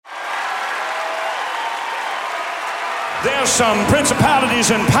There's some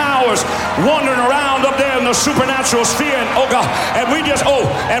principalities and powers wandering around up there in the supernatural sphere, and oh God, and we just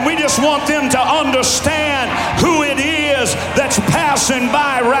want them to understand who it is that's passing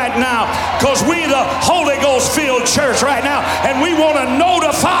by right now, because we the Holy Ghost filled church right now, and we want to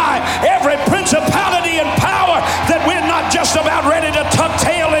notify every principality and power that we're not just about ready to tuck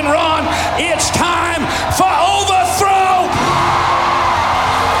tail and run. It's time for overthrow.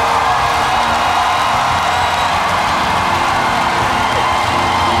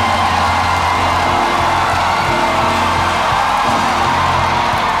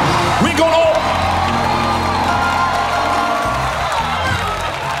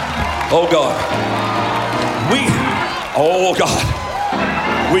 Oh God,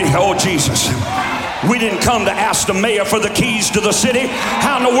 oh Jesus, we didn't come to ask the mayor for the keys to the city.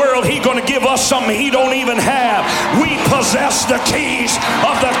 How in the world he going to give us something he don't even have? We possess the keys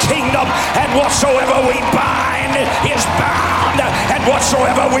of the kingdom, and whatsoever we bind is bound, and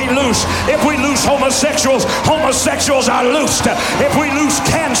whatsoever we loose. If we loose homosexuals, homosexuals are loosed. If we loose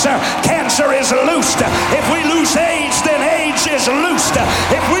cancer, cancer is loosed. If we loose AIDS, then AIDS is loosed.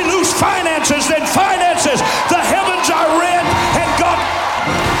 If we lose finances, then finances. The heavens are rent, and God.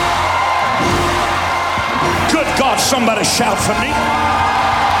 Good God, somebody shout for me.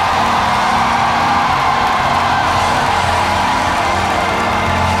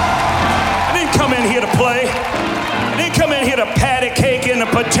 I didn't come in here to play. I didn't come in here to patty cake in the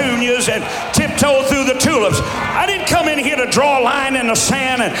petunias and tiptoe through the tulips. I didn't come in here to draw a line in the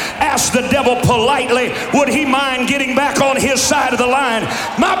sand and ask the devil politely, would he mind getting back on his side of the line?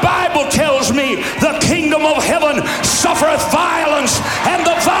 My Bible tells me the kingdom of heaven suffereth violence, and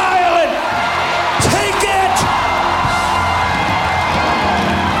the violent take it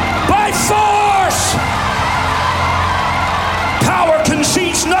by force. Power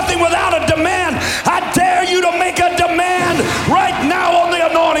concedes nothing without a demand. I dare you to make a demand right now on the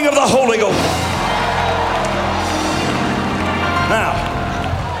anointing of the Holy Ghost. Now,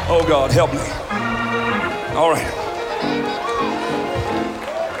 oh God, help me. All right.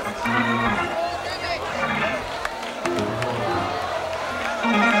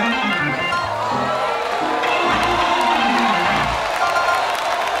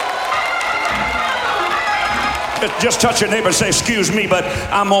 Just touch your neighbor and say, excuse me, but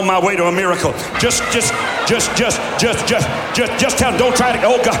I'm on my way to a miracle. Just tell him, don't try to,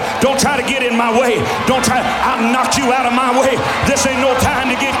 oh God, don't try to get in my way. Don't try, I'll knock you out of my way. This ain't no time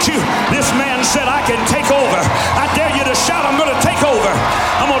to get you. This man said I can take over. I dare you to shout, I'm going to take over.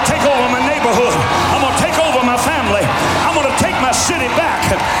 I'm going to take over my neighborhood. I'm going to take over my family. I'm going to take my city back.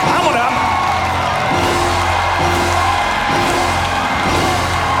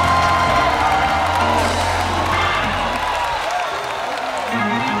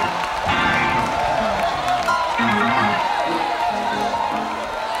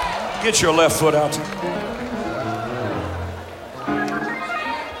 Get your left foot out.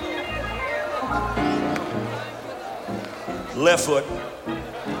 Left foot.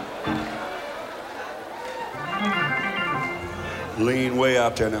 Lean way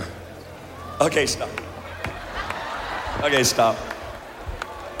out there now. Okay, stop. Okay, stop.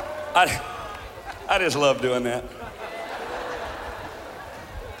 I just love doing that.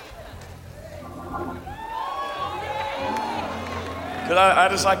 Because I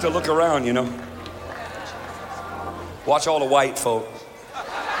just like to look around, you know. Watch all the white folk.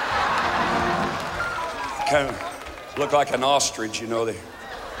 Kind of look like an ostrich, you know. And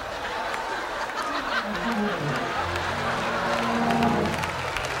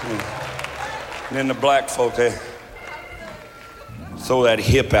then the black folk, they throw that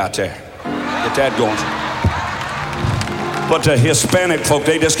hip out there. Get that going. But the Hispanic folk,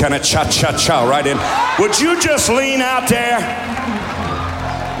 they just kind of cha-cha-cha right in. Would you just lean out there?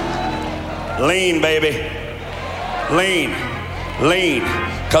 Lean, baby. Lean. Lean.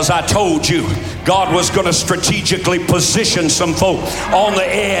 Because I told you God was going to strategically position some folk on the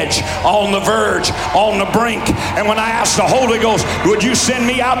edge, on the verge, on the brink. And when I asked the Holy Ghost, would you send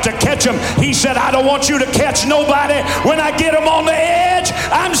me out to catch them? He said, I don't want you to catch nobody. When I get them on the edge,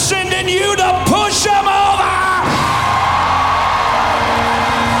 I'm sending you to push them over.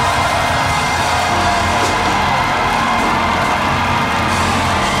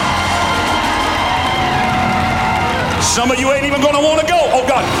 Some of you ain't even going to want to go. Oh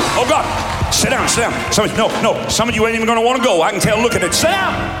God, oh God. Sit down, sit down. Some of you, no. Some of you ain't even going to want to go. I can tell, look at it. Sit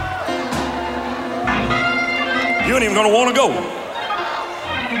down. You ain't even going to want to go.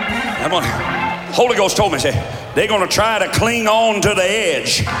 Come on. Holy Ghost told me, say, they're going to try to cling on to the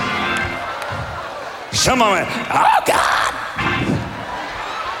edge. Some of them, oh God.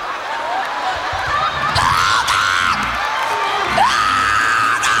 Oh God.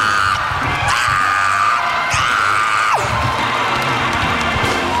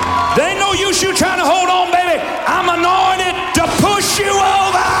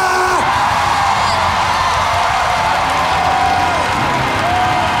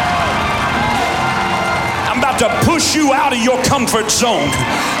 push you out of your comfort zone.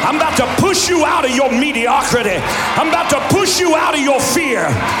 I'm about to push you out of your mediocrity. I'm about to push you out of your fear.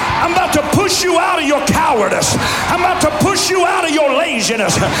 I'm about to push you out of your cowardice. I'm about to push you out of your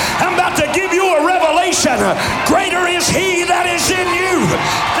laziness. I'm about to give you a revelation. Greater is he that is in you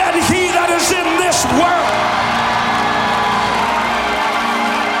than he that is in this world.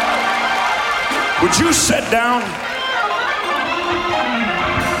 Would you sit down?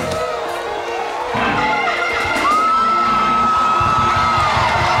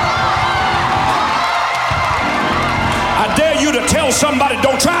 I dare you to tell somebody,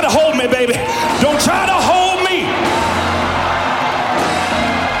 don't try to hold me, baby. Don't try to hold me.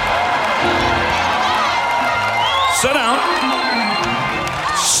 Sit down.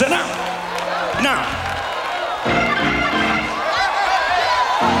 Sit down. Now,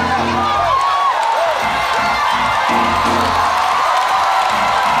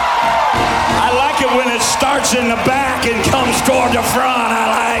 I like it when it starts in the back and comes toward the front. I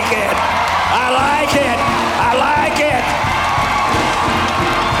like it. I like it. I like it.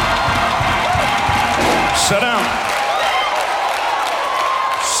 Sit down.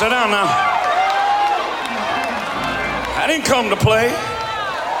 Sit down now. I didn't come to play.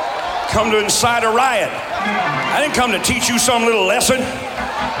 Come to incite a riot. I didn't come to teach you some little lesson.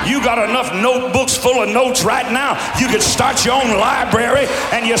 You got enough notebooks full of notes right now. You could start your own library,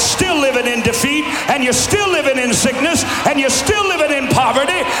 and you're still living in defeat, and you're still living in sickness, and you're still living in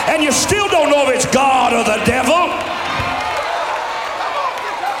poverty, and you still don't know if it's God or the devil.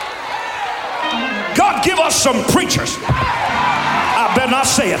 God, give us some preachers. I better not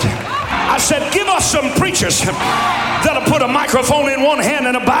say it. I said, give us some preachers that'll put a microphone in one hand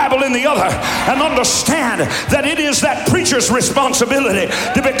and a Bible in the other and understand that it is that preacher's responsibility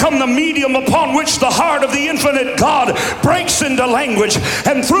to become the medium upon which the heart of the infinite God breaks into language,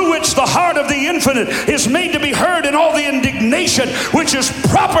 and through which the heart of the infinite is made to be heard in all the indignation which is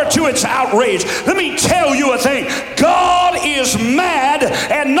proper to its outrage. Let me tell you a thing. God is mad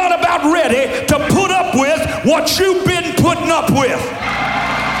and not about ready to put up with what you've been putting up with.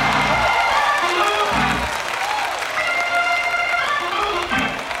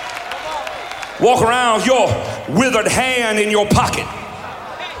 Walk around with your withered hand in your pocket.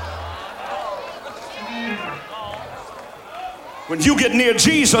 When you get near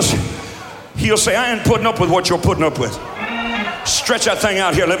Jesus, he'll say, I ain't putting up with what you're putting up with. Stretch that thing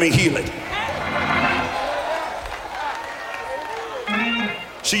out here, let me heal it.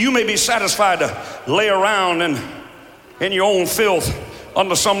 So you may be satisfied to lay around in your own filth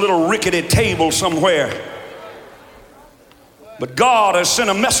under some little rickety table somewhere. But God has sent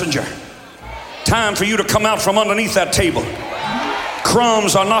a messenger. Time for you to come out from underneath that table.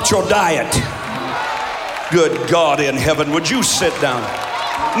 Crumbs are not your diet. Good God in heaven, would you sit down?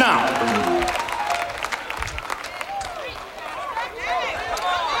 Now,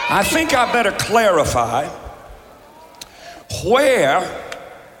 I think I better clarify where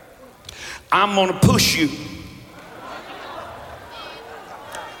I'm going to push you.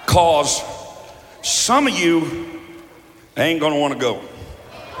 Because some of you ain't going to want to go.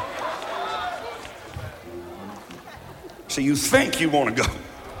 So you think you want to go.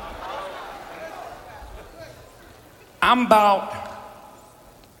 I'm about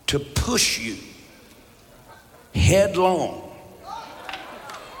to push you headlong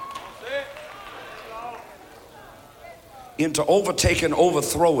into overtaking,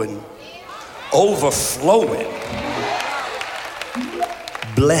 overthrowing, overflowing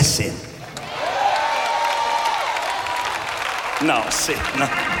blessing. No, see, no.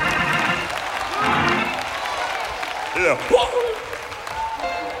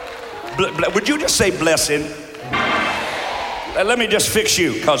 Would you just say blessing? Let me just fix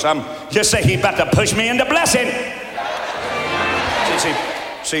you, because I'm just saying he's about to push me into blessing.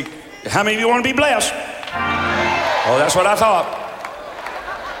 See, how many of you want to be blessed? Oh, that's what I thought.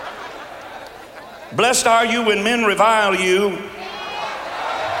 Blessed are you when men revile you.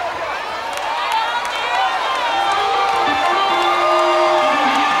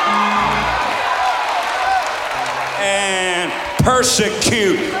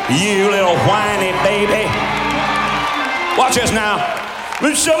 Persecute you, little whiny baby. Watch this now.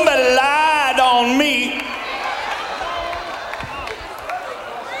 When somebody lied on me,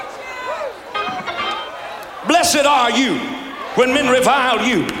 blessed are you when men revile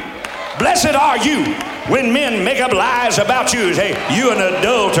you. Blessed are you when men make up lies about you. Say, you an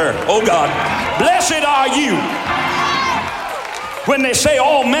adulterer. Oh God. Blessed are you when they say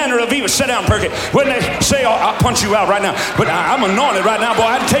all manner of evil. Sit down, Perky. When they say, oh, I'll punch you out right now, but I'm anointed right now, boy,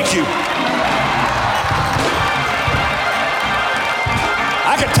 I'd take you.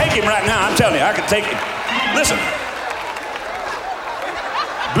 I could take him right now, I'm telling you, I could take him. Listen,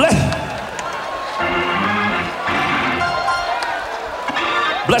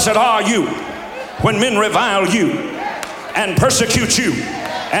 Blessed are you when men revile you and persecute you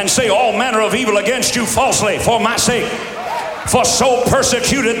and say all manner of evil against you falsely for my sake. For so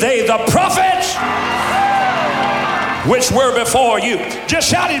persecuted they the prophets which were before you. Just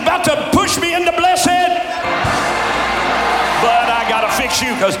shout, he's about to push me into blessing. But I gotta fix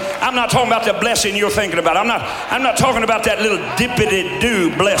you, because I'm not talking about the blessing you're thinking about. I'm not talking about that little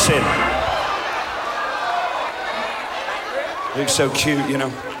dippity-doo blessing. It's so cute, you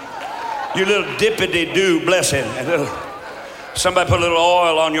know. Your little dippity-doo blessing. Somebody put a little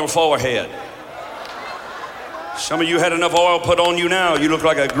oil on your forehead. Some of you had enough oil put on you now, you look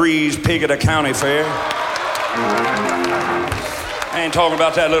like a greased pig at a county fair. I ain't talking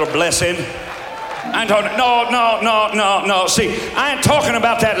about that little blessing. I ain't talking, no. See, I ain't talking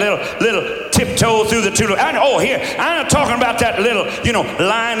about that little tiptoe through the tulip. I ain't talking about that little,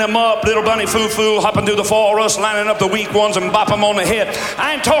 line them up, little bunny foo-foo, hopping through the forest, lining up the weak ones and bop them on the head.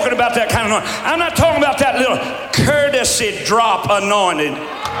 I ain't talking about that kind of anointing. I'm not talking about that little courtesy drop anointing.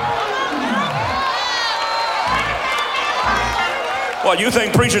 What, you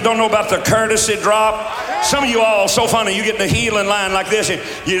think preachers don't know about the courtesy drop? Some of you all so funny, you get in the healing line like this, and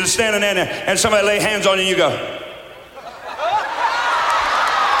you're standing there and somebody lay hands on you and you go.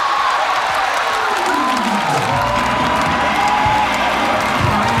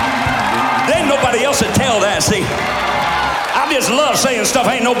 There ain't nobody else to tell that, see. I just love saying stuff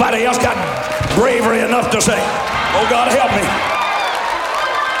ain't nobody else got bravery enough to say. Oh, God help me.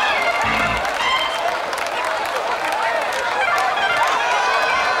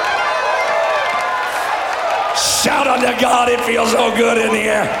 Shout unto God, it feels so good in the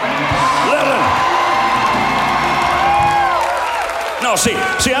air. Listen. No, see,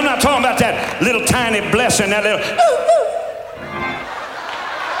 I'm not talking about that little tiny blessing, that little.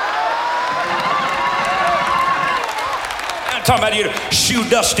 I'm talking about your shoe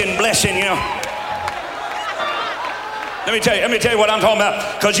dusting blessing, Let me tell you what I'm talking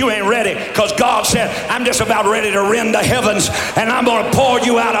about, because you ain't ready. Because God said, I'm just about ready to rend the heavens, and I'm going to pour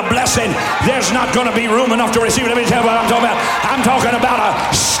you out a blessing. There's not going to be room enough to receive it. Let me tell you what I'm talking about. I'm talking about a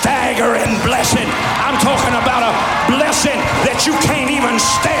staggering blessing. I'm talking about a blessing that you can't even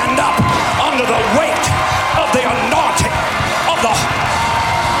stand up under the weight of the anointing of the.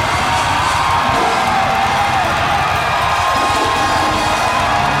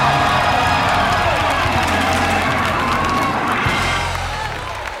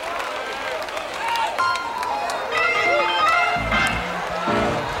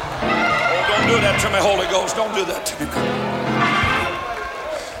 To me, Holy Ghost, don't do that to me.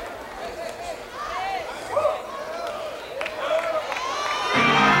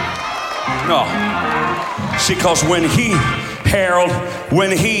 No. See, because when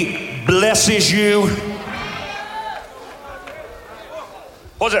he blesses you,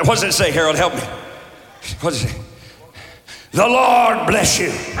 what does it say, Harold? Help me. What does it say? The Lord bless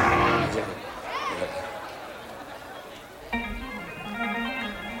you.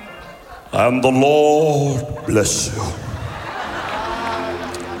 And the Lord bless you.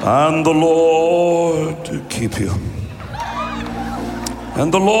 And the Lord keep you.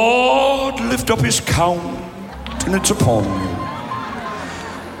 And the Lord lift up his countenance upon you.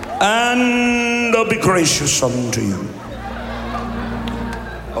 And be gracious unto you.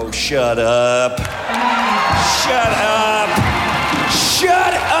 Oh, shut up. Shut up.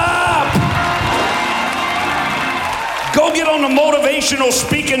 Shut up. Go get on the motivational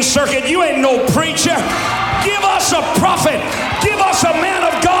speaking circuit. You ain't no preacher. Give us a prophet. Give us a man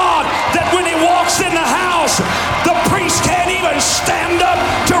of God that when he walks in the house, the priest can't even stand up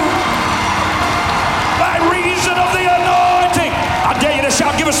to by reason of the anointing. I dare you to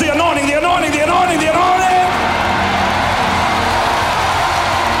shout, give us the anointing, the anointing, the anointing, the anointing.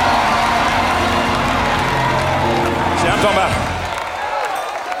 See, I'm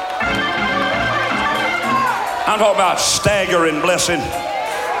talking about staggering blessing.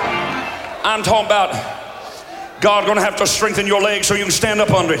 I'm talking about God going to have to strengthen your legs so you can stand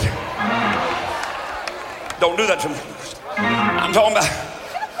up under it. Don't do that to me. I'm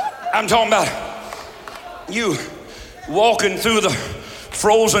talking about you walking through the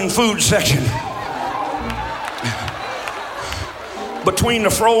frozen food section between the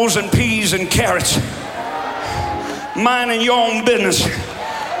frozen peas and carrots, minding your own business,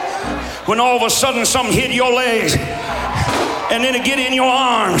 when all of a sudden something hit your legs, and then it get in your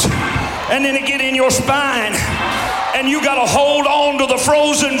arms, and then it get in your spine, and you got to hold on to the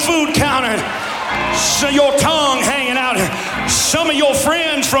frozen food counter, so your tongue hanging out, Some of your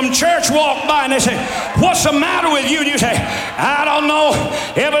friends from church walk by and they say, what's the matter with you? And you say, I don't know.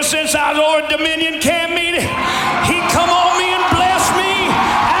 Ever since I was over at Dominion Camp meeting, he come on me and bless me.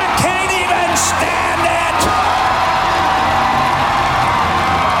 I can't even stand it.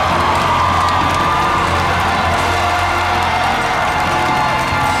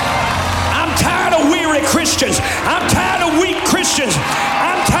 I'm tired of weary Christians. I'm tired of weak Christians.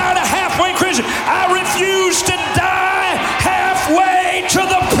 I'm tired of halfway Christians. I refuse to die halfway to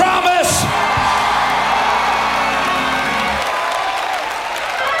the promise.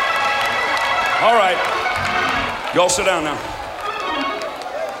 All right, y'all sit down now.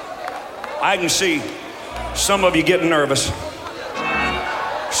 I can see some of you getting nervous.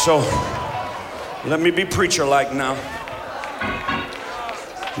 So let me be preacher-like now.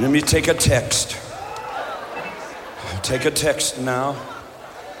 Let me take a text. Take a text now.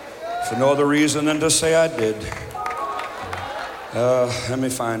 For no other reason than to say I did. Let me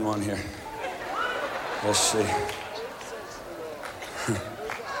find one here. Let's see.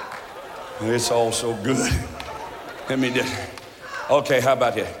 It's all so good. Let me do. Okay, how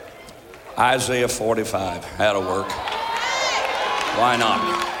about you? Isaiah 45. That'll work. Why not?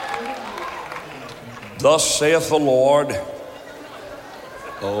 Thus saith the Lord.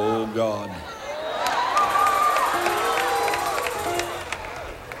 Oh God.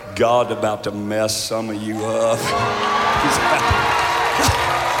 God about to mess some of you up.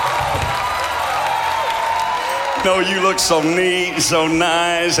 No, you look so neat, so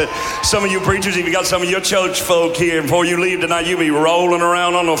nice. Some of you preachers, even got some of your church folk here. Before you leave tonight, you'll be rolling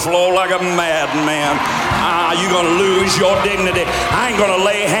around on the floor like a madman. You're going to lose your dignity. I ain't going to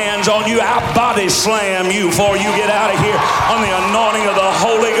lay hands on you. I'll body slam you before you get out of here on the anointing of the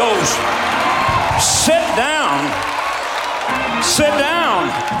Holy Ghost. Sit down. Sit down.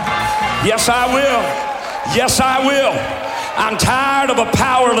 Yes, I will. Yes, I will. I'm tired of a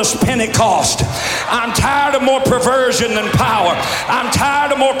powerless Pentecost. I'm tired of more perversion than power. I'm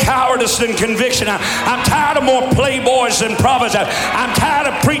tired of more cowardice than conviction. I'm tired of more playboys than prophets. I'm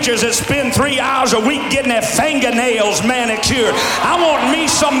tired of preachers that spend 3 hours a week getting their fingernails manicured. I want me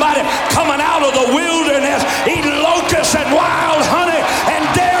somebody coming out of the wilderness, eating locusts and wild honey and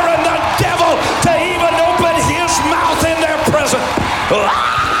daring the devil to even open his mouth in their presence.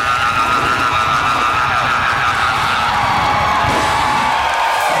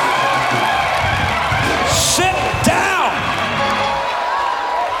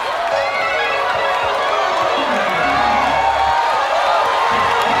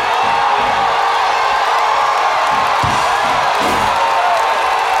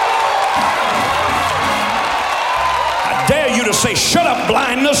 Say, shut up,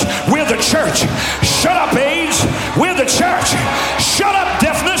 blindness, we're the church. Shut up, AIDS, we're the church. Shut up,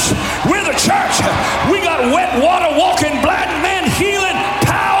 deafness, we're the church. We got wet water walking, blind men healing,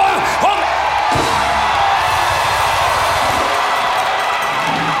 power.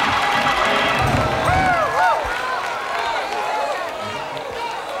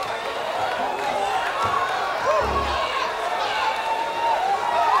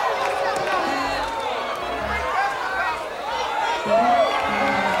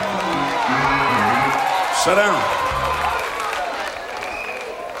 Sit down.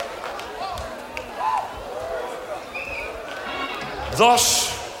 Thus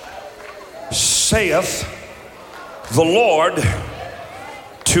saith the Lord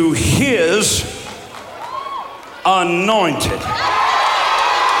to his anointed.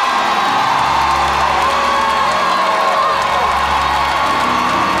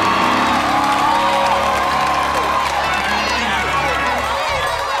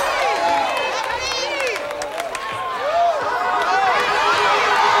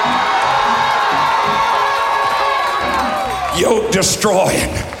 Yoke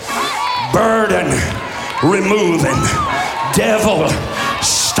destroying, burden removing, devil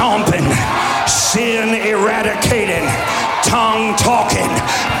stomping, sin eradicating, tongue talking,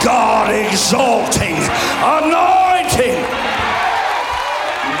 God exalting, anointing.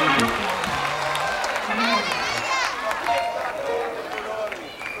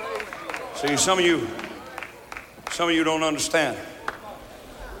 See, some of you don't understand.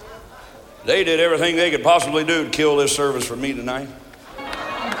 They did everything they could possibly do to kill this service for me tonight.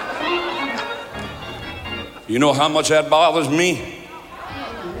 You know how much that bothers me?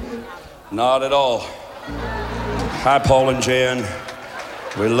 Not at all. Hi, Paul and Jan.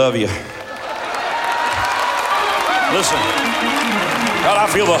 We love you. Listen, God, I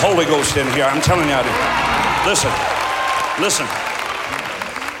feel the Holy Ghost in here. I'm telling you I do. Listen.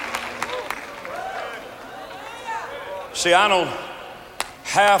 See, I don't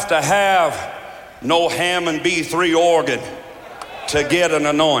have to have no Hammond B3 organ to get an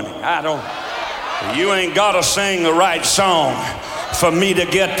anointing. You ain't got to sing the right song for me to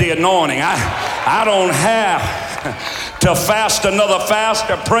get the anointing. I don't have to fast another fast,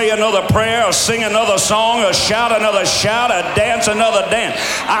 or pray another prayer, or sing another song, or shout another shout, or dance another dance.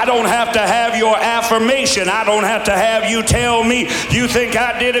 I don't have to have your affirmation. I don't have to have you tell me you think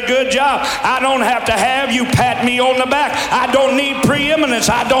I did a good job. I don't have to have you pat me on the back. I don't need preeminence.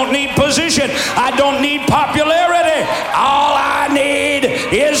 I don't need position. I don't need popularity. All I need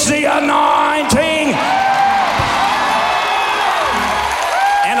is the anointing.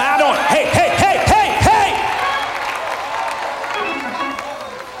 And I don't, hey.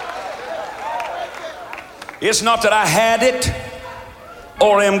 It's not that I had it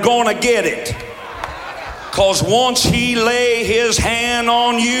or am going to get it. Because once he lay his hand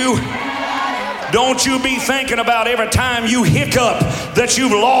on you, don't you be thinking about every time you hiccup that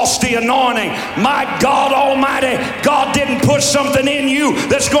you've lost the anointing. My God Almighty, God didn't put something in you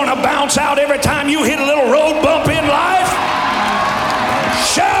that's going to bounce out every time you hit a little road bump in life.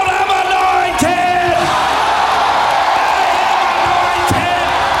 Shout, I'm anointed!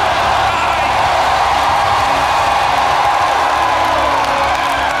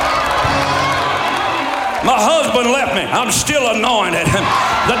 My husband left me. I'm still anointed.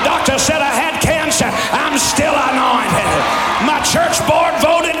 The doctor said I had cancer. I'm still anointed. My church board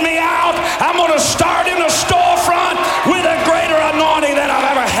voted me out. I'm going to start in the storefront with a greater anointing than I've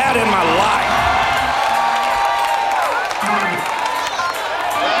ever had in my life.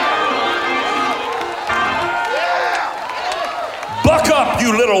 Buck up,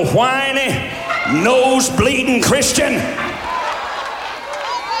 you little whiny, nose-bleeding Christian.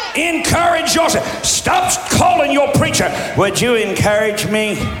 Encourage yourself. Stop calling your preacher. Would you encourage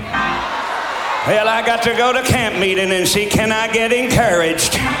me? Well, I got to go to camp meeting and see, can I get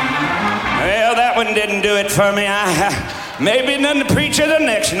encouraged? Well, that one didn't do it for me. Maybe then the preacher the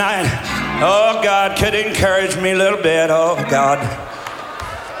next night. Oh, God could encourage me a little bit. Oh, God.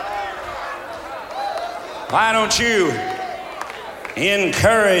 Why don't you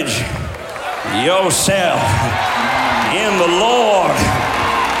encourage yourself in the Lord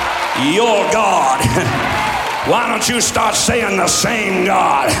your God? Why don't you start saying the same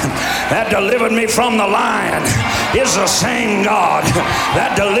God that delivered me from the lion is the same God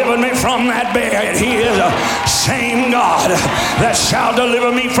that delivered me from that bear, and he is the same God that shall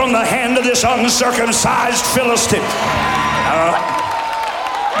deliver me from the hand of this uncircumcised Philistine.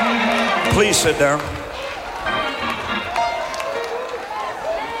 Please sit down.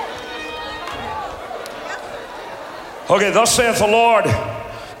 Okay, thus saith the Lord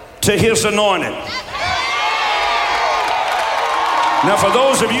to his anointed. Now, for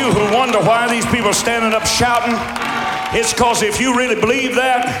those of you who wonder why these people are standing up shouting, it's because if you really believe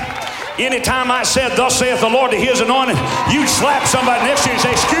that, anytime I said, thus saith the Lord to his anointed, you'd slap somebody next to you and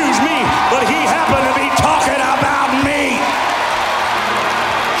say, excuse me, but he happened to be talking about me.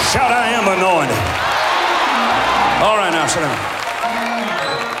 Shout, I am anointed. All right, now sit down.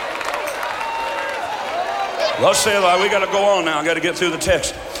 Thus saith, we got to go on now. I got to get through the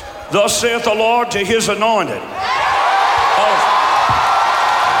text. Thus saith the Lord to his anointed.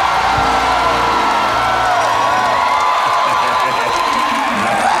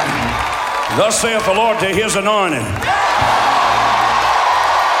 Thus saith the Lord to his anointed.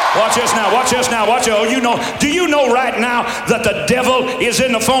 Watch this now, watch this now, watch it. Oh, you know, do you know right now that the devil is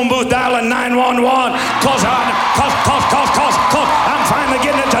in the phone booth dialing 911? Cause I'm finally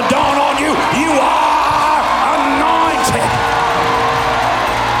getting it to dawn on you. You are anointed.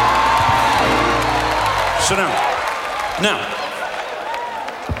 Sit down. Now,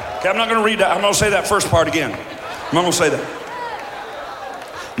 okay, I'm not going to read that. I'm going to say that first part again. I'm not going to say that.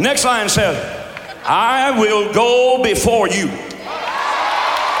 Next line says, I will go before you. Better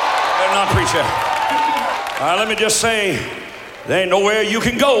not preach that. All right, let me just say, there ain't nowhere you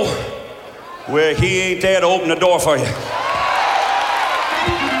can go where he ain't there to open the door for you.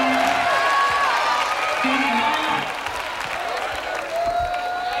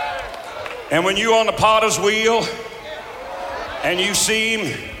 And when you're on the potter's wheel and you see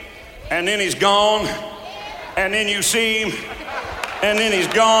him and then he's gone and then you see him and then he's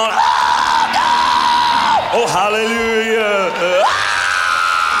gone. Oh, hallelujah.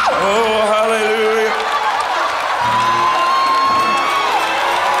 Oh, hallelujah.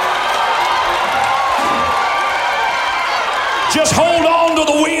 Just hold on to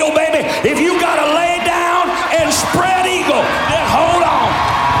the wheel, baby. If you got to lay down and spread eagle, then hold on.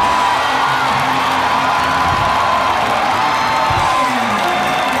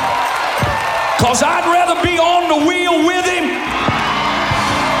 Because I'd rather be on the wheel with him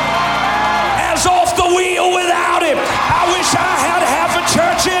as off the wheel without him. I will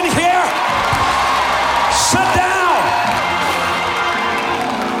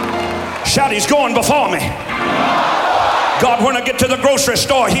He's going before me. God, when I get to the grocery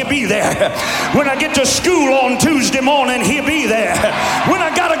store, he'll be there. When I get to school on Tuesday morning, he'll be there. When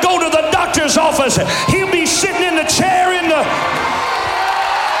I got to go to the doctor's office, he'll be sitting in the chair in the...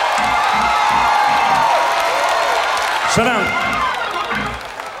 Sit down.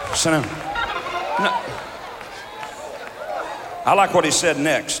 Sit down. No. I like what he said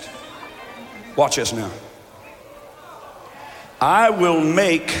next. Watch this now. I will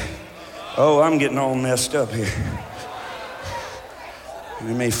make... Oh, I'm getting all messed up here.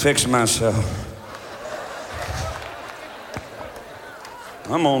 Let me fix myself.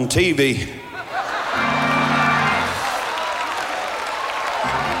 I'm on TV.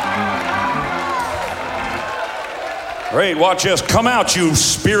 Great, watch this. Come out, you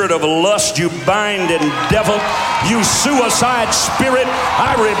spirit of lust, you binding devil, you suicide spirit.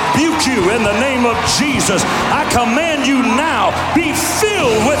 I rebuke you in the name of Jesus. I command you now, be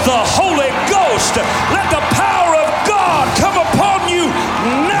filled with the Holy Ghost. Let the power of God come upon you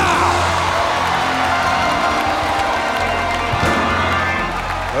now.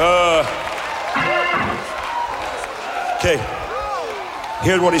 Okay,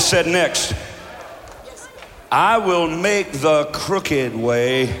 here's what he said next. I will make the crooked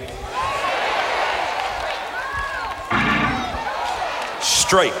way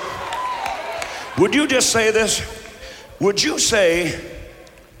straight. Would you just say this? Would you say,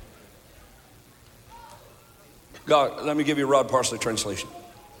 God, let me give you Rod Parsley translation.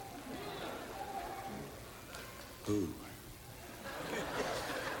 Ooh.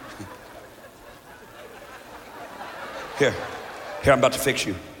 Here, I'm about to fix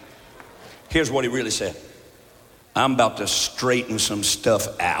you. Here's what he really said. I'm about to straighten some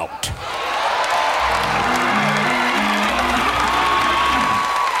stuff out.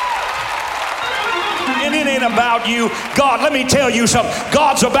 And it ain't about you. God, let me tell you something.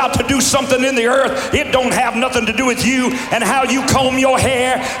 God's about to do something in the earth. It don't have nothing to do with you and how you comb your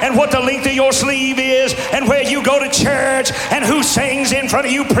hair and what the length of your sleeve is and where you go to church and who sings in front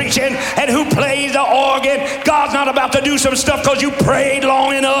of you preaching and who plays the organ. God's not about to do some stuff because you prayed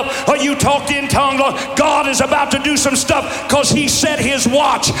long enough or you talked in tongues long. God is about to do some stuff because he set his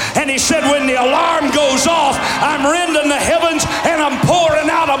watch and he said when the alarm goes off, I'm rending the heavens and I'm pouring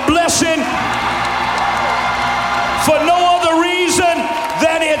out a blessing for no other reason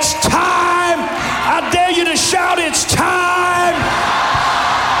than it's time. I dare you to shout, it's time.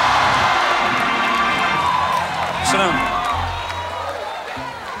 Sit down.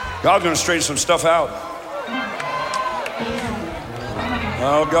 God's going to straighten some stuff out.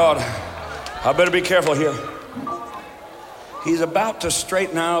 Oh, God, I better be careful here. He's about to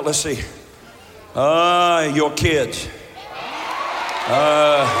straighten out, let's see, your kids.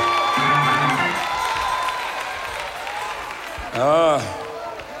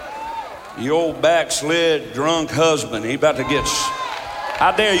 Your old backslid drunk husband, he about to get...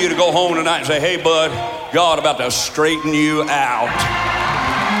 I dare you to go home tonight and say, hey, bud, God about to straighten you out.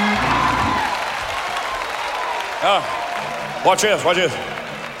 Watch this, watch this.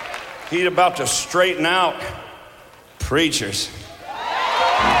 He's about to straighten out preachers.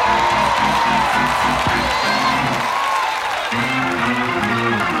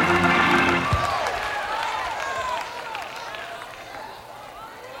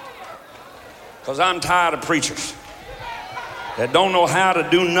 Because I'm tired of preachers that don't know how to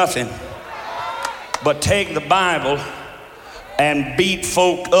do nothing but take the Bible and beat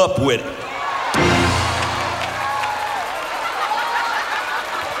folk up with it.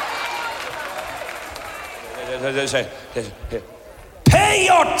 Pay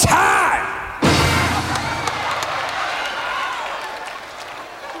your tithe.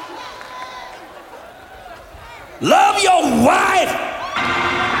 Love your wife.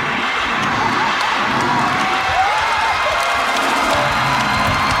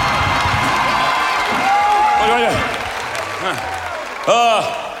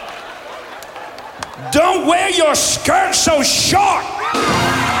 Don't wear your skirt so short,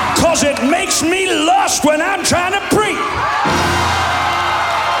 because it makes me lust when I'm trying to preach.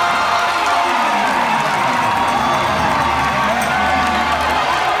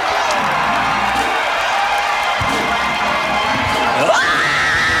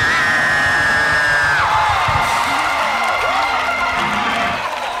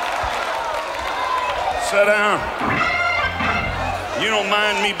 Sit down. You don't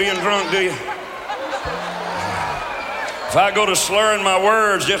mind me being drunk, do you? If I go to slurring my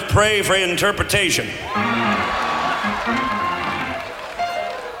words, just pray for interpretation.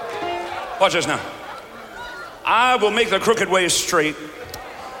 Watch this now. I will make the crooked way straight,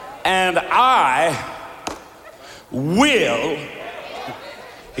 and I will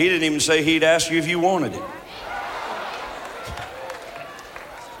He didn't even say he'd ask you if you wanted it.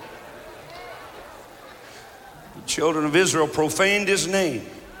 The children of Israel profaned his name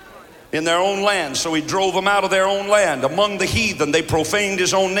in their own land, so he drove them out of their own land. Among the heathen, they profaned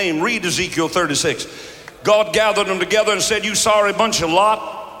his own name. Read Ezekiel 36. God gathered them together and said, you sorry bunch of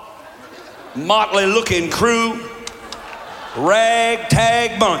lot, motley looking crew,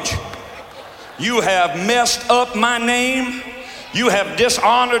 ragtag bunch. You have messed up my name. You have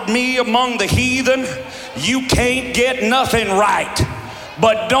dishonored me among the heathen. You can't get nothing right.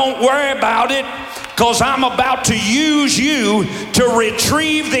 But don't worry about it, because I'm about to use you to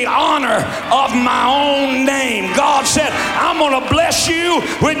retrieve the honor of my own name. God said, I'm going to bless you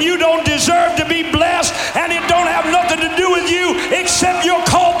when you don't deserve to be blessed, and it don't have nothing to do with you except you're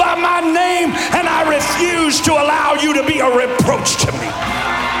called by my name, and I refuse to allow you to be a reproach to me.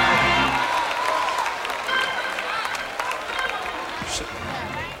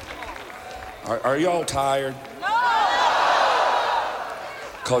 Are y'all tired?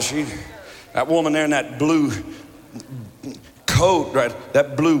 Because that woman there in that blue coat, right,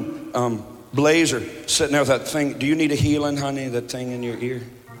 that blue blazer, sitting there with that thing. Do you need a healing, honey, that thing in your ear?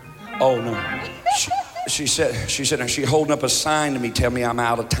 Oh, no. She said, she's holding up a sign to me, tell me I'm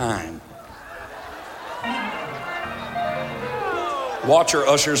out of time. Watch her,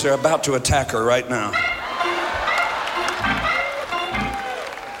 ushers, they're about to attack her right now.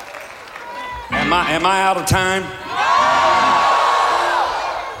 Am I out of time?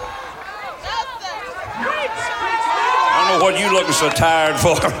 I don't know what you looking so tired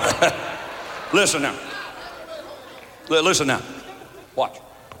for. Listen now. Listen now. Watch.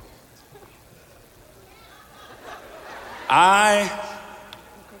 I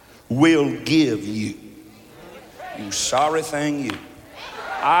will give you, you sorry thing you,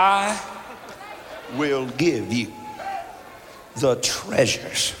 I will give you the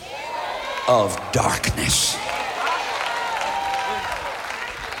treasures of darkness.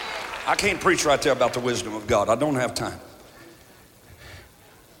 I can't preach right there about the wisdom of God. I don't have time.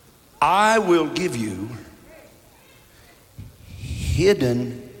 I will give you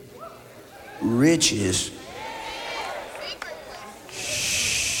hidden riches.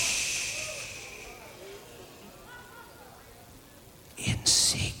 In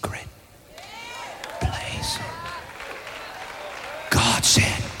secret place. God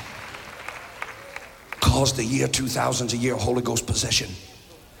said, cause the year 2000's a year of Holy Ghost possession.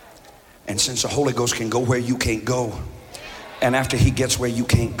 And since the Holy Ghost can go where you can't go, and after he gets where you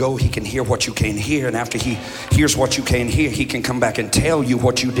can't go, he can hear what you can't hear. And after he hears what you can't hear, he can come back and tell you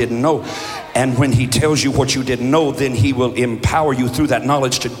what you didn't know. And when he tells you what you didn't know, then he will empower you through that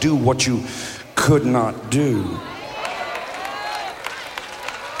knowledge to do what you could not do.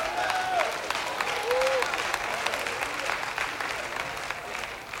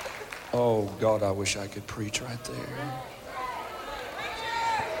 Oh, God, I wish I could preach right there.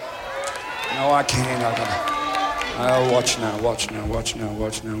 No, I can't. I gotta. Oh, watch now, watch now, watch now,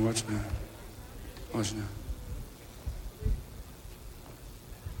 watch now, watch now. Watch now.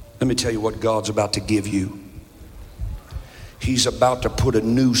 Let me tell you what God's about to give you. He's about to put a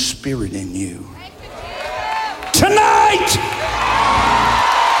new spirit in you. Tonight!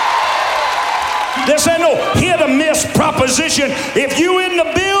 This ain't no hit or miss proposition. If you in the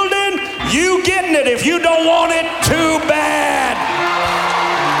building, you getting it. If you don't want it, too bad.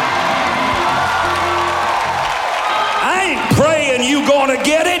 I ain't praying you gonna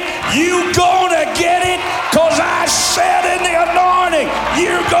get it. You gonna get it, because I said in the anointing,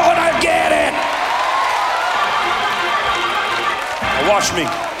 you're gonna get it. Now watch me.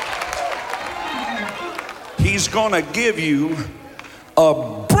 He's gonna give you a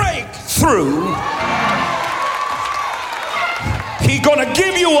breakthrough. He's gonna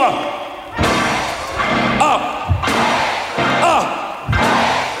give you a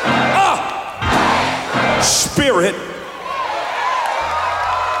spirit.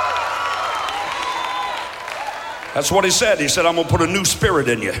 That's what he said. He said, I'm gonna put a new spirit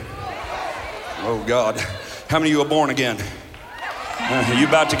in you. Oh God. How many of you are born again? You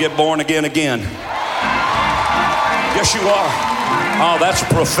about to get born again? Yes, you are. Oh, that's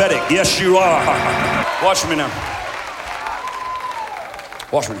prophetic. Yes, you are. Watch me now.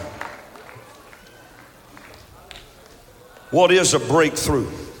 Watch me now. What is a breakthrough?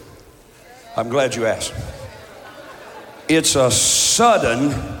 I'm glad you asked. It's a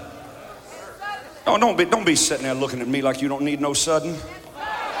sudden. Oh, don't be sitting there looking at me like you don't need no sudden.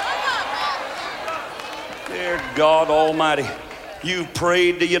 Dear God Almighty, you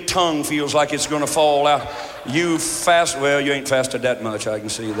prayed till your tongue feels like it's going to fall out. You fast, well, you ain't fasted that much, I can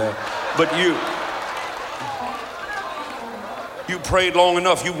see that. But You prayed long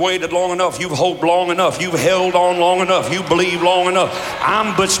enough. You've waited long enough. You've hoped long enough. You've held on long enough. You believed long enough.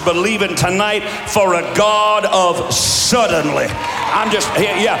 I'm just believing tonight for a God of suddenly.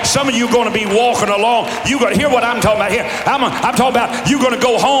 Some of you are going to be walking along. You're going to hear what I'm talking about here. I'm talking about you're going to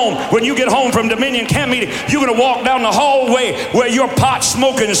go home. When you get home from Dominion Camp meeting, you're going to walk down the hallway where your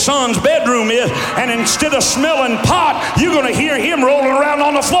pot-smoking son's bedroom is, and instead of smelling pot, you're going to hear him rolling around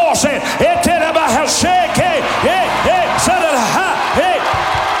on the floor saying, hey.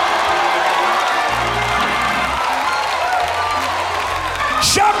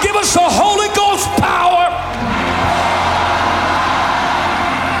 Shout, give us the Holy Ghost power.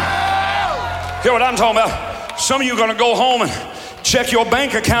 Hear what I'm talking about? Some of you are going to go home and check your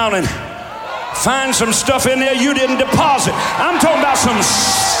bank account and find some stuff in there you didn't deposit. I'm talking about some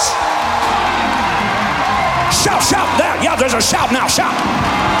shout there. Yeah, there's a shout now. Shout.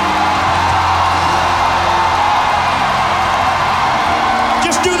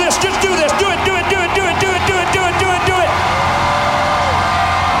 Just do this. Just do this. Do it.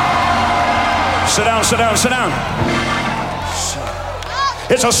 Sit down.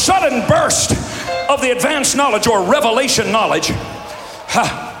 It's a sudden burst of the advanced knowledge or revelation knowledge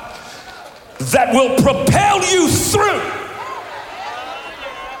that will propel you through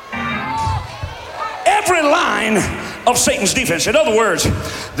every line of Satan's defense. In other words,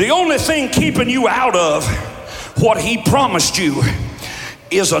 the only thing keeping you out of what he promised you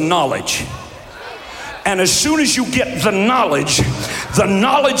is a knowledge. And as soon as you get the knowledge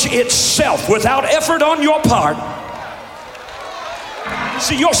itself, without effort on your part,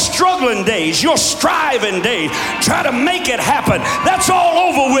 see, your struggling days, your striving days, try to make it happen, that's all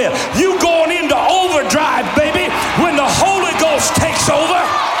over with. You going into overdrive, baby, when the Holy Ghost takes over.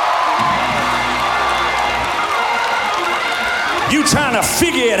 You trying to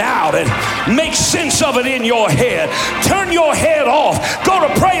figure it out and make sense of it in your head. Turn your head off. Go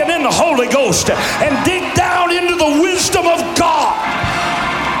to praying in the Holy Ghost and dig down into the wisdom of God.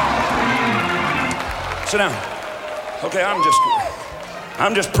 Sit down. Okay, I'm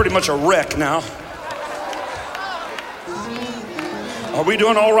just pretty much a wreck now. Are we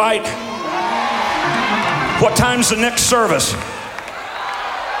doing all right? What time's the next service?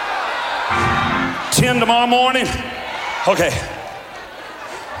 10 tomorrow morning? Okay.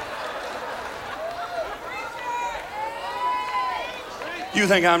 You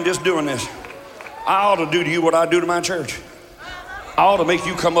think I'm just doing this? I ought to do to you what I do to my church. I ought to make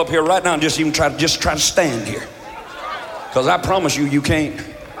you come up here right now and just try to stand here. Because I promise you, you can't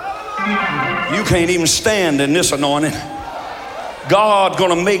even stand in this anointing. God's going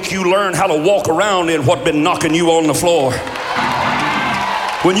to make you learn how to walk around in what's been knocking you on the floor.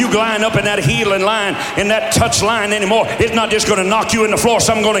 When you line up in that healing line, in that touch line anymore, it's not just going to knock you in the floor.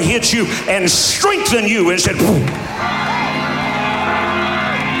 Something's going to hit you and strengthen you. And said,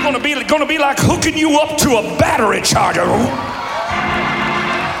 going to be like hooking you up to a battery charger.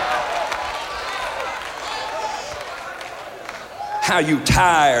 How you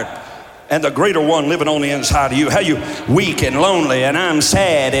tired, and the greater one living on the inside of you. How you weak and lonely, and I'm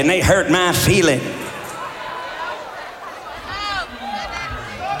sad, and they hurt my feeling.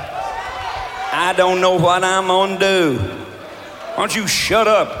 I don't know what I'm gonna do. Why don't you shut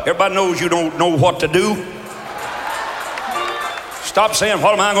up? Everybody knows you don't know what to do. Stop saying,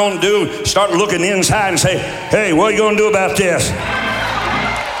 what am I gonna do? Start looking inside and say, hey, what are you gonna do about this?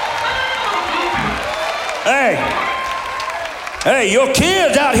 Hey, your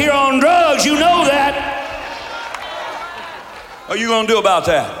kid's out here on drugs, you know that. What are you gonna do about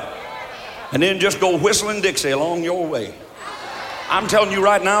that? And then just go whistling Dixie along your way. I'm telling you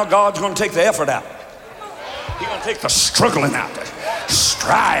right now, God's gonna take the effort out. He's gonna take the struggling out, the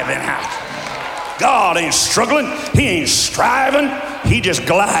striving out. God ain't struggling, he ain't striving, he just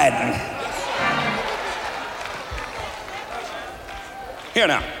gliding. Here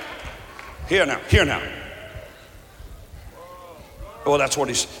now. Well, that's what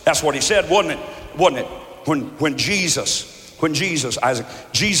he said, wasn't it? When Jesus, Isaac,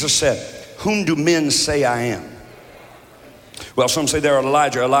 Jesus said, whom do men say I am? Well, some say they're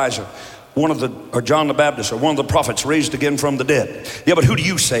Elijah, or John the Baptist, or one of the prophets raised again from the dead. Yeah, but who do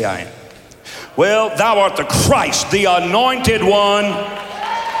you say I am? Well, thou art the Christ, the anointed one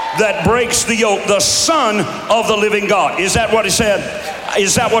that breaks the yoke, the Son of the living God. Is that what he said?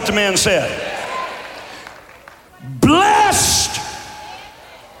 Is that what the man said? Blessed.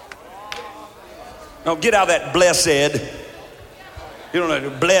 Now get out of that blessed. You don't know,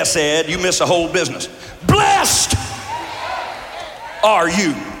 blessed, you miss the whole business. Blessed are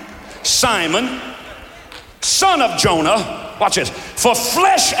you, Simon, son of Jonah. Watch this. For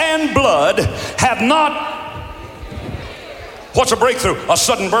flesh and blood have not. What's a breakthrough? A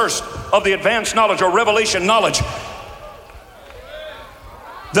sudden burst of the advanced knowledge or revelation knowledge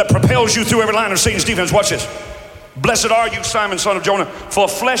that propels you through every line of Satan's defense. Watch this. Blessed are you, Simon, son of Jonah, for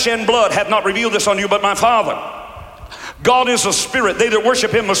flesh and blood hath not revealed this unto you, but my Father. God is a spirit. They that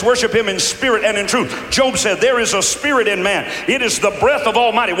worship him must worship him in spirit and in truth. Job said, there is a spirit in man. It is the breath of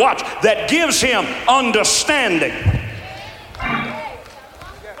Almighty, watch, that gives him understanding.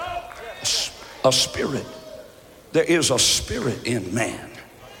 A spirit. There is a spirit in man.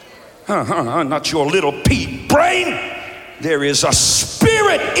 Not your little pea brain. There is a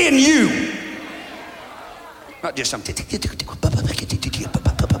spirit in you. Not just some.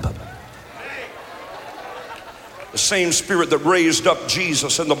 The same spirit that raised up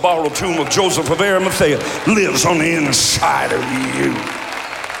Jesus in the borrowed tomb of Joseph of Arimathea lives on the inside of you.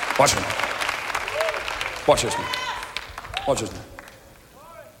 Watch me. Watch this now. Watch this now.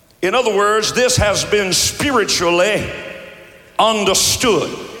 In other words, this has been spiritually understood.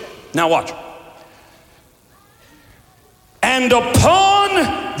 Now watch. And upon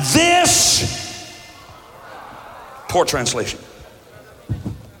this, poor translation,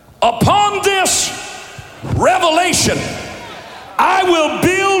 upon this revelation, I will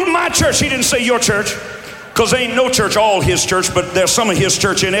build my church. He didn't say your church, because there ain't no church all his church, but there's some of his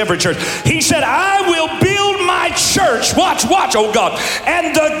church in every church. He said, I will build my church. Watch, oh God.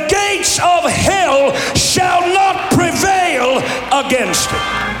 And the gates of hell shall not prevail against it.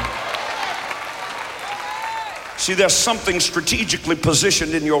 See, there's something strategically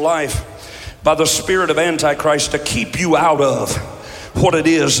positioned in your life by the spirit of Antichrist to keep you out of what it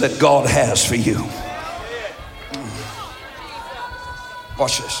is that God has for you.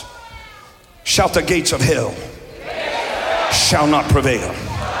 Watch this. Shout, the gates of hell shall not prevail.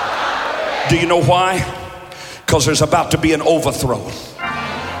 Do you know why? Because there's about to be an overthrow.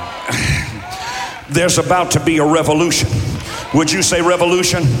 There's about to be a revolution. Would you say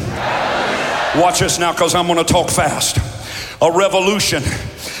revolution? Watch this now, because I'm going to talk fast. A revolution.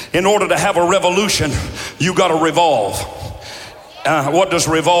 In order to have a revolution, you got to revolve. What does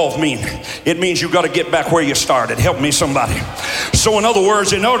revolve mean? It means you got to get back where you started. Help me, somebody. So in other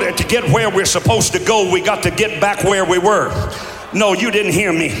words, in order to get where we're supposed to go, we got to get back where we were. No, you didn't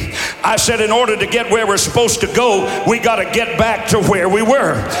hear me. I said in order to get where we're supposed to go, we got to get back to where we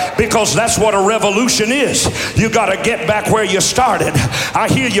were, because that's what a revolution is. You got to get back where you started. I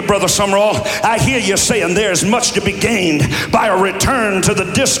hear you, Brother Summerall. I hear you saying there's much to be gained by a return to the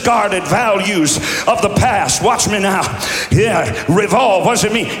discarded values of the past. Watch me now. Yeah, revolve. What does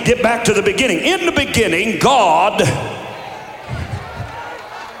it mean? Get back to the beginning. In the beginning, God.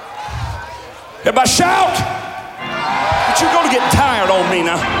 Everybody shout. But you're going to get tired on me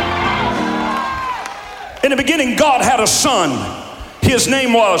now. In the beginning, God had a son. His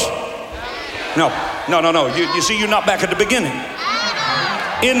name was... No. You see, you're not back at the beginning.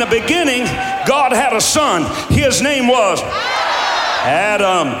 In the beginning, God had a son. His name was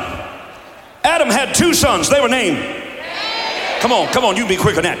Adam. Adam had two sons. They were named... Come on, you be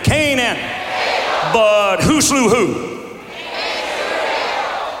quicker than that. Cain and... But who slew who?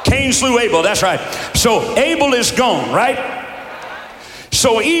 Cain slew Abel, that's right. So Abel is gone, right?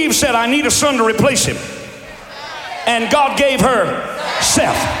 So Eve said, I need a son to replace him. And God gave her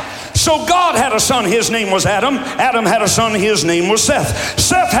Seth. So God had a son, his name was Adam. Adam had a son, his name was Seth.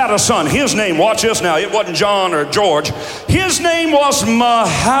 Seth had a son, his name, watch this now, it wasn't John or George. His name was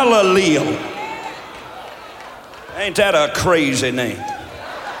Mahalaleel. Ain't that a crazy name?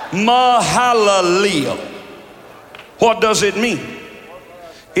 Mahalaleel. What does it mean?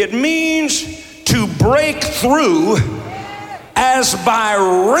 It means to break through as by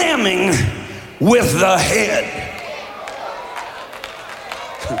ramming with the head.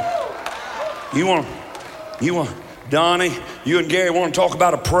 You want, Donnie, you and Gary want to talk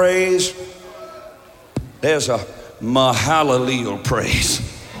about a praise? There's a Mahalaleel praise.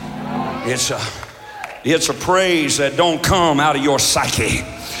 It's a praise that don't come out of your psyche.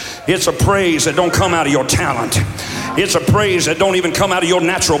 It's a praise that don't come out of your talent. It's a praise that don't even come out of your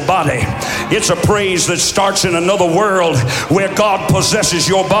natural body. It's a praise that starts in another world where God possesses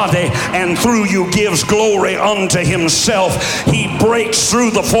your body and through you gives glory unto himself. He breaks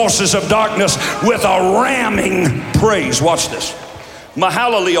through the forces of darkness with a ramming praise. Watch this.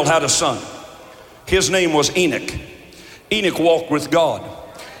 Mahalaleel had a son. His name was Enoch. Enoch walked with God.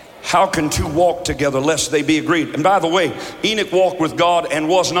 How can two walk together lest they be agreed? And by the way, Enoch walked with God and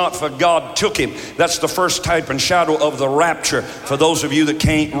was not, for God took him. That's the first type and shadow of the rapture for those of you that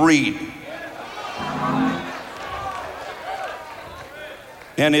can't read.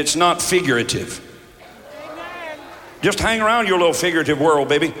 And it's not figurative. Just hang around your little figurative world,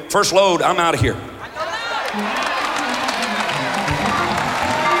 baby. First load, I'm out of here.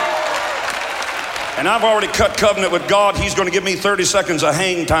 And I've already cut covenant with God. He's going to give me 30 seconds of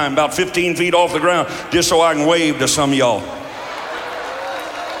hang time, about 15 feet off the ground, just so I can wave to some of y'all.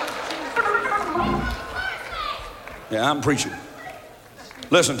 Yeah, I'm preaching.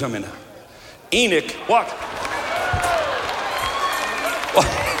 Listen to me now. Enoch, what?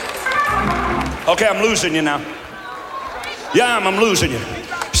 Okay, I'm losing you now. Yeah, I'm losing you.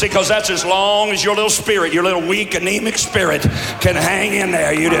 See, because that's as long as your little spirit, your little weak, anemic spirit can hang in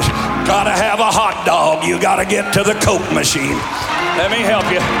there. You just got to have a hot dog. You got to get to the Coke machine. Let me help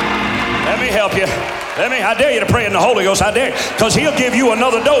you. Let me help you. I dare you to pray in the Holy Ghost. I dare you. Because he'll give you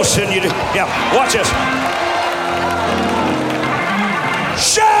another dose. And you do. Yeah, watch this.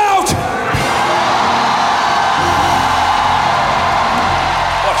 Shout!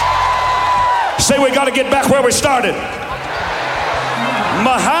 Watch. Say we got to get back where we started.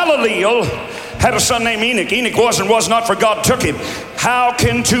 Mahalaleel had a son named Enoch. Enoch was not, for God took him. How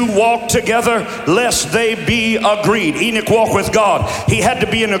can two walk together lest they be agreed? Enoch walked with God. He had to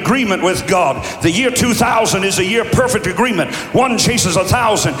be in agreement with God. The year 2000 is a year of perfect agreement. One chases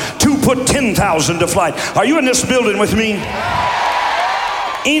 1,000. Two put 10,000 to flight. Are you in this building with me?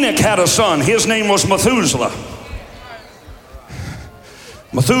 Enoch had a son. His name was Methuselah.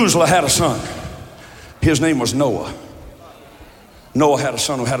 Methuselah had a son. His name was Noah. Noah had a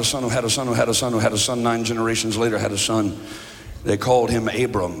son who had a son who had a son who had a son who had a son. 9 generations later had a son. They called him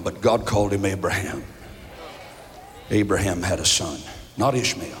Abram, but God called him Abraham. Abraham had a son, not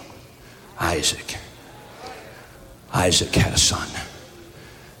Ishmael, Isaac. Isaac had a son.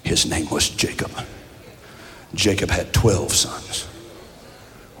 His name was Jacob. Jacob had 12 sons.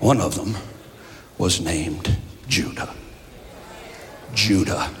 One of them was named Judah.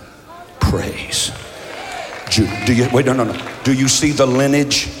 Judah prays. Do you see the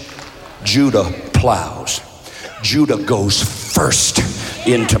lineage? Judah plows. Judah goes first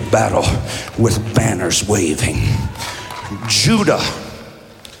into battle with banners waving. Judah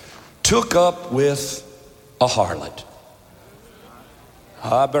took up with a harlot.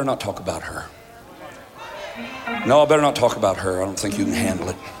 I better not talk about her. No, I better not talk about her. I don't think you can handle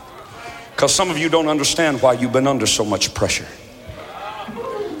it. Because some of you don't understand why you've been under so much pressure.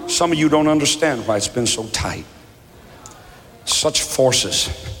 Some of you don't understand why it's been so tight. Such forces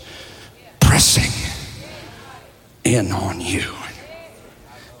pressing in on you.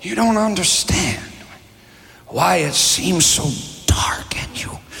 You don't understand why it seems so dark, and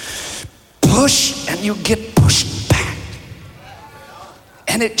you push and you get pushed back.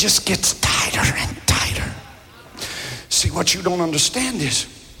 And it just gets tighter and tighter. See, what you don't understand is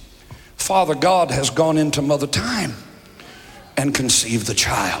Father God has gone into Mother Time and conceived the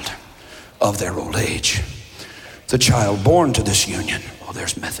child of their old age. The child born to this union. Oh,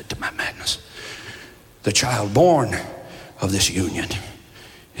 there's method to my madness. The child born of this union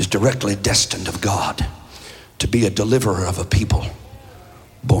is directly destined of God to be a deliverer of a people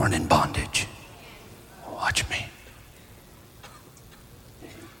born in bondage. Watch me.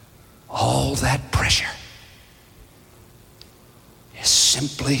 All that pressure is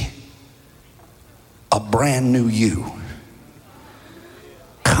simply a brand new you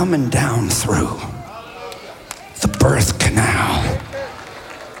coming down through the birth canal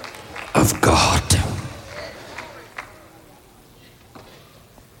of God.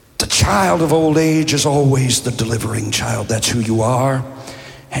 The child of old age is always the delivering child. That's who you are,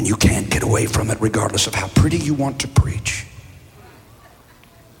 and you can't get away from it regardless of how pretty you want to preach.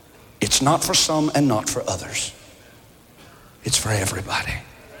 It's not for some and not for others. It's for everybody.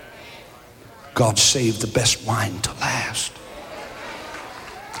 God saved the best wine to last.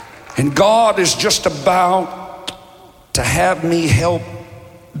 And God is just about to have me help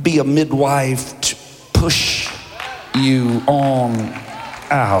be a midwife to push you on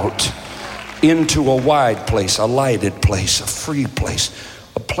out into a wide place, a lighted place, a free place,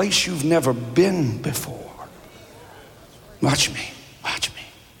 a place you've never been before. Watch me, watch me.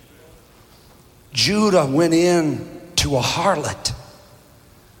 Judah went in to a harlot,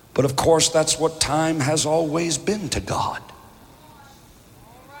 but of course that's what time has always been to God.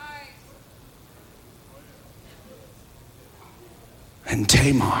 And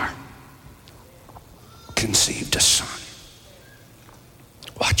Tamar conceived a son.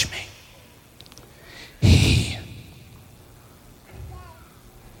 Watch me.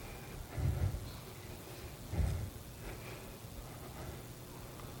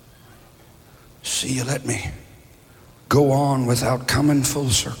 See, you let me go on without coming full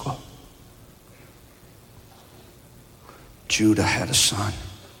circle. Judah had a son.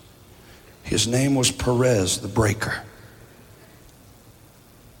 His name was Perez, the breaker.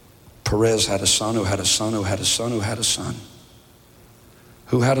 Perez had a son who had a son who had a son who had a son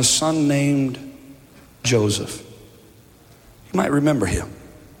who had a son named Joseph. You might remember him.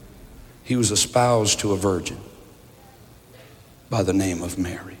 He was espoused to a virgin by the name of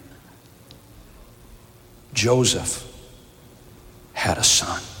Mary. Joseph had a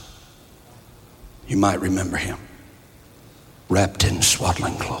son. You might remember him. Wrapped in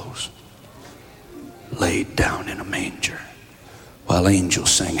swaddling clothes, laid down in a manger, while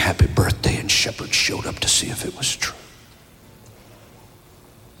angels sang happy birthday and shepherds showed up to see if it was true.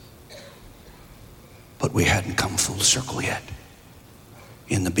 But we hadn't come full circle yet.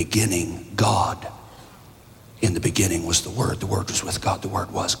 In the beginning, God. In the beginning was the Word. The Word was with God. The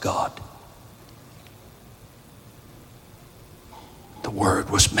Word was God. The Word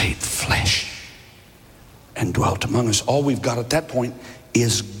was made flesh and dwelt among us. All we've got at that point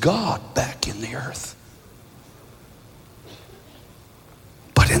is God back in the earth.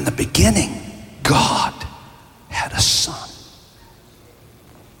 But in the beginning, God had a son.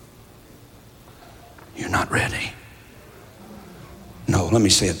 You're not ready. No, let me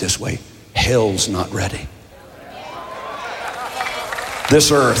say it this way. Hell's not ready.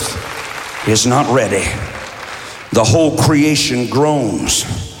 This earth is not ready. The whole creation groans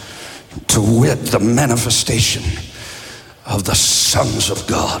to wit the manifestation of the sons of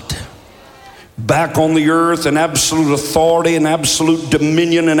God. Back on the earth in absolute authority and absolute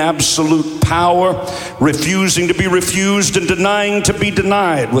dominion and absolute power, refusing to be refused and denying to be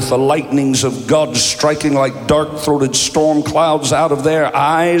denied, with the lightnings of God striking like dark-throated storm clouds out of their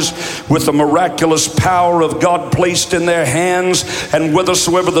eyes, with the miraculous power of God placed in their hands, and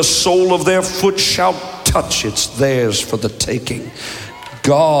whithersoever the sole of their foot shall touch, it's theirs for the taking.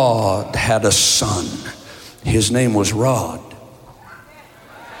 God had a son. His name was Rod.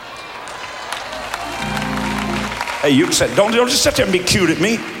 Hey, you said, don't just sit there and be cute at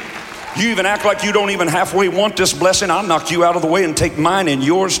me. You even act like you don't even halfway want this blessing. I'll knock you out of the way and take mine and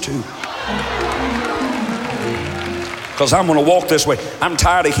yours too. Because I'm going to walk this way. I'm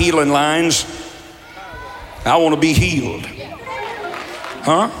tired of healing lines. I want to be healed.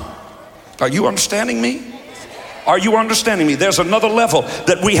 Huh? Are you understanding me? Are you understanding me? There's another level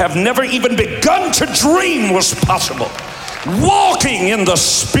that we have never even begun to dream was possible. Walking in the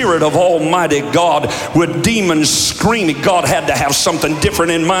Spirit of Almighty God with demons screaming. God had to have something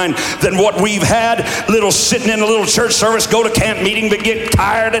different in mind than what we've had. Little sitting in a little church service, go to camp meeting, but get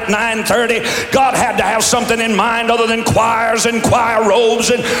tired at 9:30. God had to have something in mind other than choirs and choir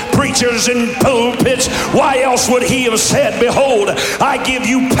robes and preachers and pulpits. Why else would he have said, behold, I give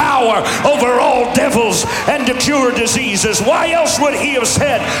you power over all devils and to cure diseases? Why else would he have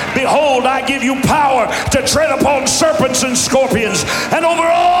said, behold, I give you power to tread upon serpents and scorpions, and over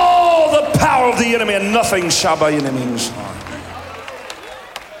all the power of the enemy, and nothing shall by any means harm.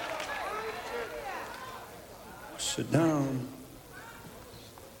 Sit down.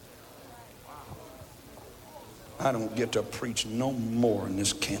 I don't get to preach no more in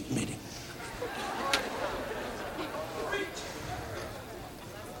this camp meeting.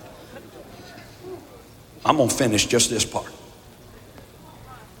 I'm going to finish just this part.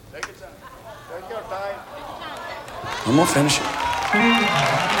 I'm going to finish it.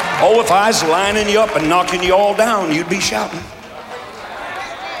 Oh, if I was lining you up and knocking you all down, you'd be shouting.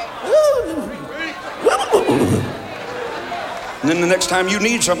 And then the next time you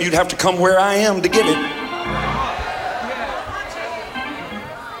need something, you'd have to come where I am to get it.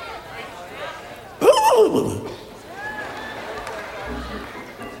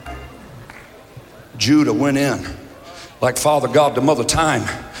 Judah went in like Father God to Mother Time,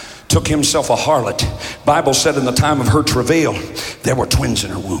 took himself a harlot. Bible said in the time of her travail, there were twins in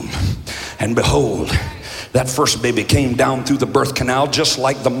her womb. And behold, that first baby came down through the birth canal just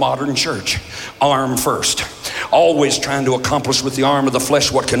like the modern church. Arm first. Always trying to accomplish with the arm of the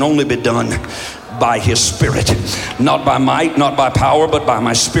flesh what can only be done by his Spirit. Not by might, not by power, but by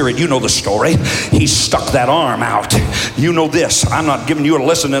my Spirit. You know the story. He stuck that arm out. You know this. I'm not giving you a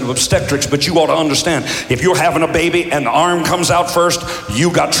lesson in obstetrics, but you ought to understand, if you're having a baby and the arm comes out first,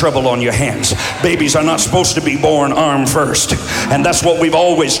 you got trouble on your hands. Babies are not supposed to be born arm first. And that's what we've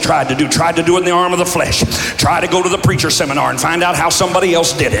always tried to do. Tried to do it in the arm of the flesh. Try to go to the preacher seminar and find out how somebody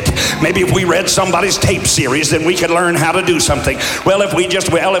else did it. Maybe if we read somebody's tape series, then we could learn how to do something.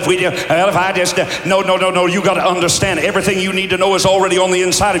 No, you got to understand, everything you need to know is already on the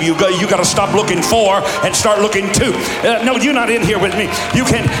inside of you. You got to stop looking for and start looking to. No, you're not in here with me. You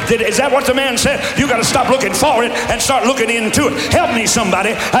can. Is that what the man said? You got to stop looking for it and start looking into it. Help me,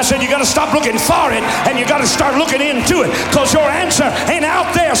 somebody. I said you got to stop looking for it and you got to start looking into it, because your answer ain't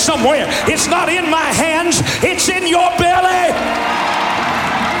out there somewhere. It's not in my hands. It's in your belly.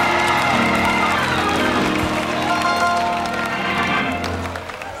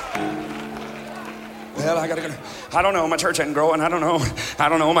 I don't know. My church ain't growing. I don't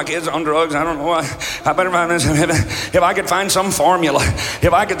know. My kids are on drugs. I don't know. I better find this. If I could find some formula,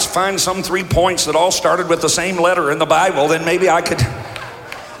 if I could find some 3 points that all started with the same letter in the Bible, then maybe I could.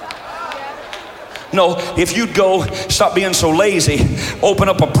 No, if you'd go, stop being so lazy, open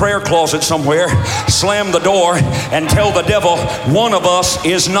up a prayer closet somewhere, slam the door, and tell the devil, one of us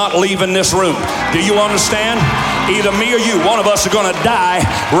is not leaving this room. Do you understand? Either me or you, one of us are going to die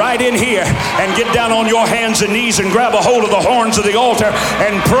right in here, and get down on your hands and knees and grab a hold of the horns of the altar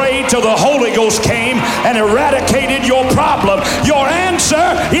and pray till the Holy Ghost came and eradicated your problem. Your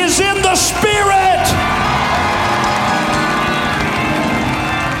answer is in the Spirit.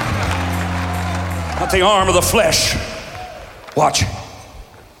 Not the arm of the flesh. Watch.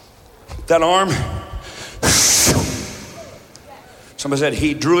 That arm. Somebody said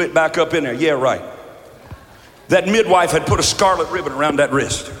he drew it back up in there. Yeah, right. That midwife had put a scarlet ribbon around that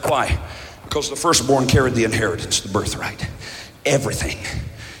wrist. Why? Because the firstborn carried the inheritance, the birthright. Everything.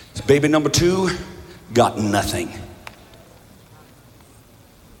 Baby number 2 got nothing.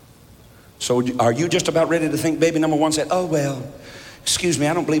 So are you just about ready to think baby number 1 said, oh, well, excuse me,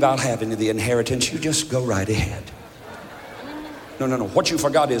 I don't believe I'll have any of the inheritance. You just go right ahead. No. What you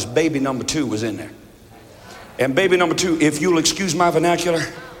forgot is baby number 2 was in there. And baby number 2, if you'll excuse my vernacular,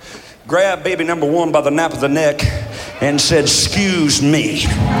 grabbed baby number 1 by the nape of the neck and said, excuse me.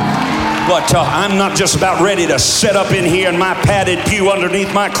 But I'm not just about ready to sit up in here in my padded pew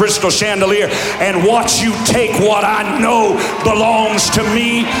underneath my crystal chandelier and watch you take what I know belongs to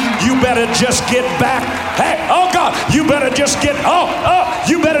me. You better just get back. Hey, oh God, you better just get,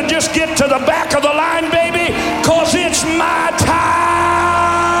 you better just get to the back of the line, baby, because it's my time.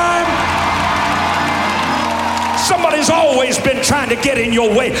 Somebody's always been trying to get in your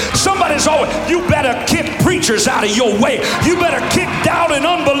way. You better kick preachers out of your way. You better kick doubt and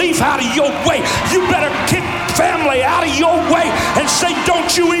unbelief out of your way. You better kick family out of your way and say,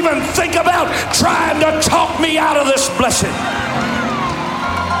 don't you even think about trying to talk me out of this blessing.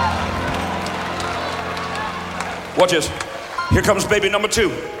 Watch this. Here comes baby number 2.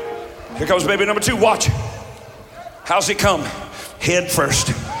 Here comes baby number 2. Watch. How's he come? Head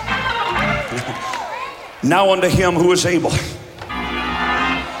first. Now unto him who is able,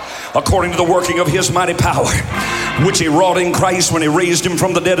 according to the working of his mighty power, which he wrought in Christ when he raised him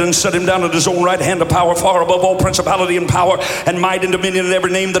from the dead and set him down at his own right hand of power, far above all principality and power and might and dominion and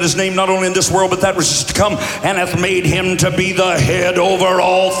every name that is named, not only in this world but that which is to come, and hath made him to be the head over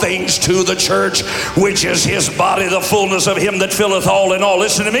all things to the church, which is his body, the fullness of him that filleth all in all.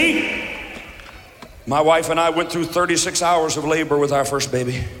 Listen to me. My wife and I went through 36 hours of labor with our first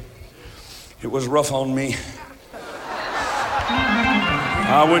baby. It was rough on me.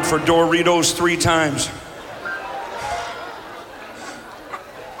 I went for Doritos 3 times.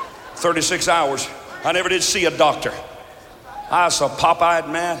 36 hours. I never did see a doctor. I was so pop-eyed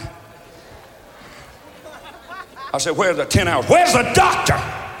mad. I said, where's the 10 hours? Where's the doctor?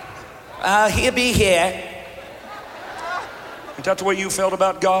 He'll be here. Is that the way you felt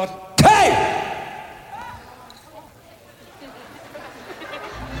about God? Hey!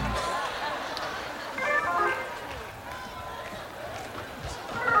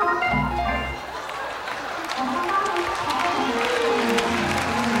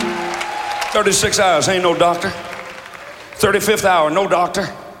 "36 hours, ain't no doctor. 35th hour, no doctor.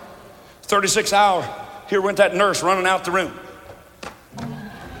 36th hour, here went that nurse running out the room.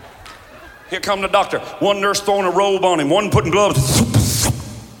 Here come the doctor. One nurse throwing a robe on him, one putting gloves,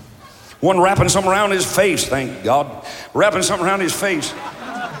 one wrapping something around his face, thank God, wrapping something around his face.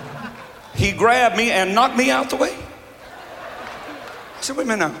 He grabbed me and knocked me out the way. I said, wait a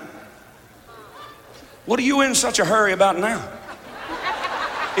minute now. What are you in such a hurry about now?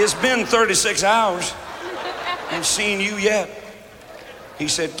 It's been 36 hours. I ain't seen you yet. He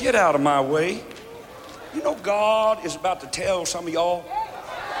said, get out of my way. You know God is about to tell some of y'all,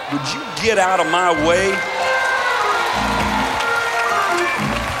 would you get out of my way?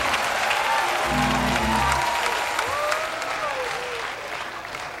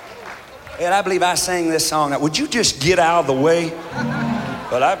 And I believe I sang this song. Would you just get out of the way?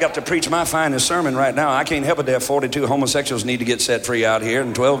 But I've got to preach my finest sermon right now. I can't help it. There are 42 homosexuals need to get set free out here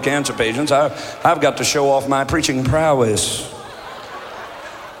and 12 cancer patients. I've got to show off my preaching prowess.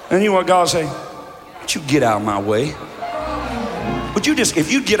 And you know what God say? Would you get out of my way? Would you just,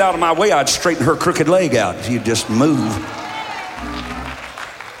 if you'd get out of my way, I'd straighten her crooked leg out if you'd just move.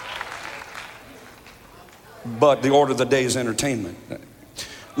 But the order of the day is entertainment.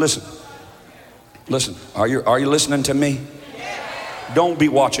 Listen, are you listening to me? Don't be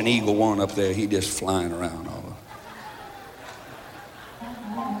watching Eagle One up there. He just flying around all over.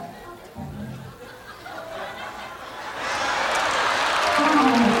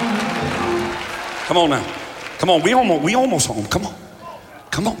 Come on now. Come on, we almost home. Come on.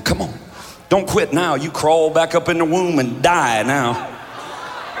 Come on, come on. Don't quit now. You crawl back up in the womb and die now.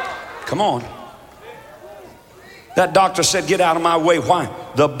 Come on. That doctor said, get out of my way. Why?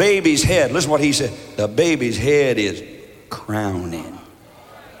 The baby's head, listen to what he said. The baby's head is crowning.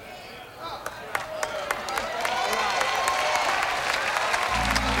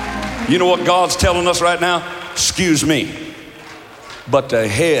 You know what God's telling us right now? Excuse me, but the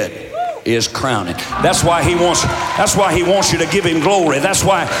head is crowning. That's why he wants you to give him glory. That's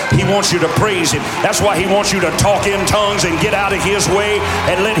why he wants you to praise him. That's why he wants you to talk in tongues and get out of his way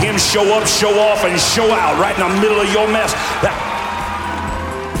and let him show up, show off, and show out right in the middle of your mess.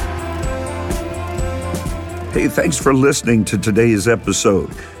 Hey, thanks for listening to today's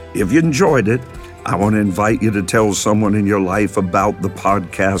episode. If you enjoyed it, I want to invite you to tell someone in your life about the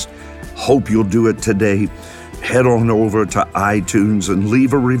podcast. Hope you'll do it today. Head on over to iTunes and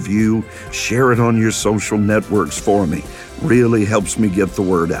leave a review. Share it on your social networks for me. Really helps me get the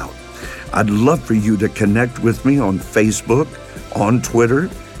word out. I'd love for you to connect with me on Facebook, on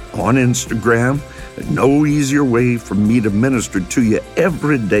Twitter, on Instagram. No easier way for me to minister to you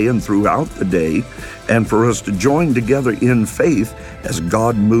every day and throughout the day, and for us to join together in faith as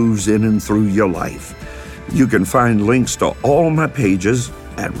God moves in and through your life. You can find links to all my pages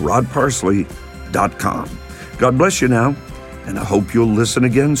at rodparsley.com. God bless you now, and I hope you'll listen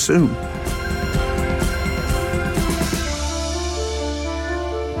again soon.